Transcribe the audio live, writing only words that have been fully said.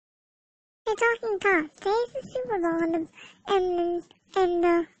Hey, Talking Tom, today's the Super Bowl and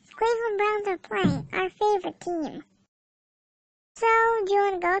the Cleveland Browns are playing, our favorite team. So, do you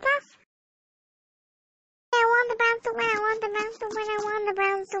want to go with us? I want the Browns to win, I want the Browns to win, I want the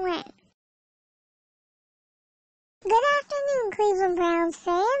Browns to win. Good afternoon, Cleveland Browns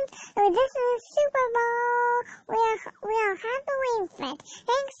fans. This is the Super Bowl. We are happily waiting for it.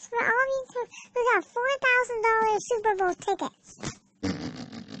 Thanks for all you who got $4,000 Super Bowl tickets.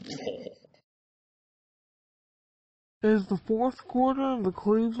 Is the fourth quarter, the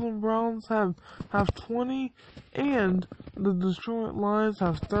Cleveland Browns have 20, and the Detroit Lions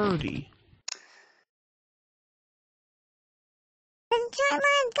have 30. The Detroit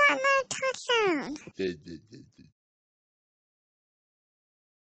Lions got another touchdown.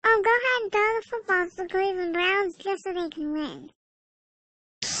 Go ahead and throw the football to the Cleveland Browns just so they can win.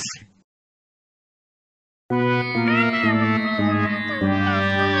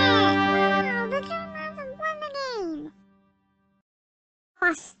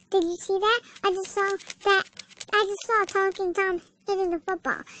 Did you see that? I just saw Talking Tom hitting the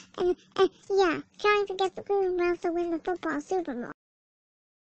football. And yeah, trying to get the Cleveland Browns to win the football Super Bowl.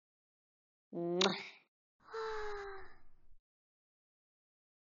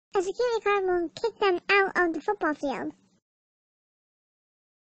 A security guard will kick them out of the football field.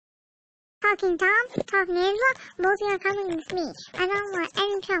 Talking Tom, Talking Angela, both of you are coming with me. I don't want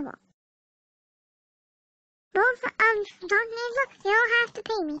any trouble. Both of Talking Angela, you don't have to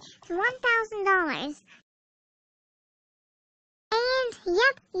pay me. It's $1,000. And,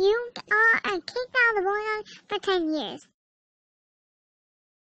 yep, you are kicked out of the bowling for 10 years.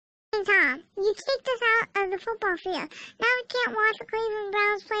 Hey Tom, you kicked us out of the football field. Now we can't watch the Cleveland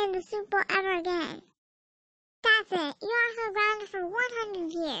Browns play in the Super Bowl ever again. That's it. You are grounded for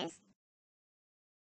 100 years.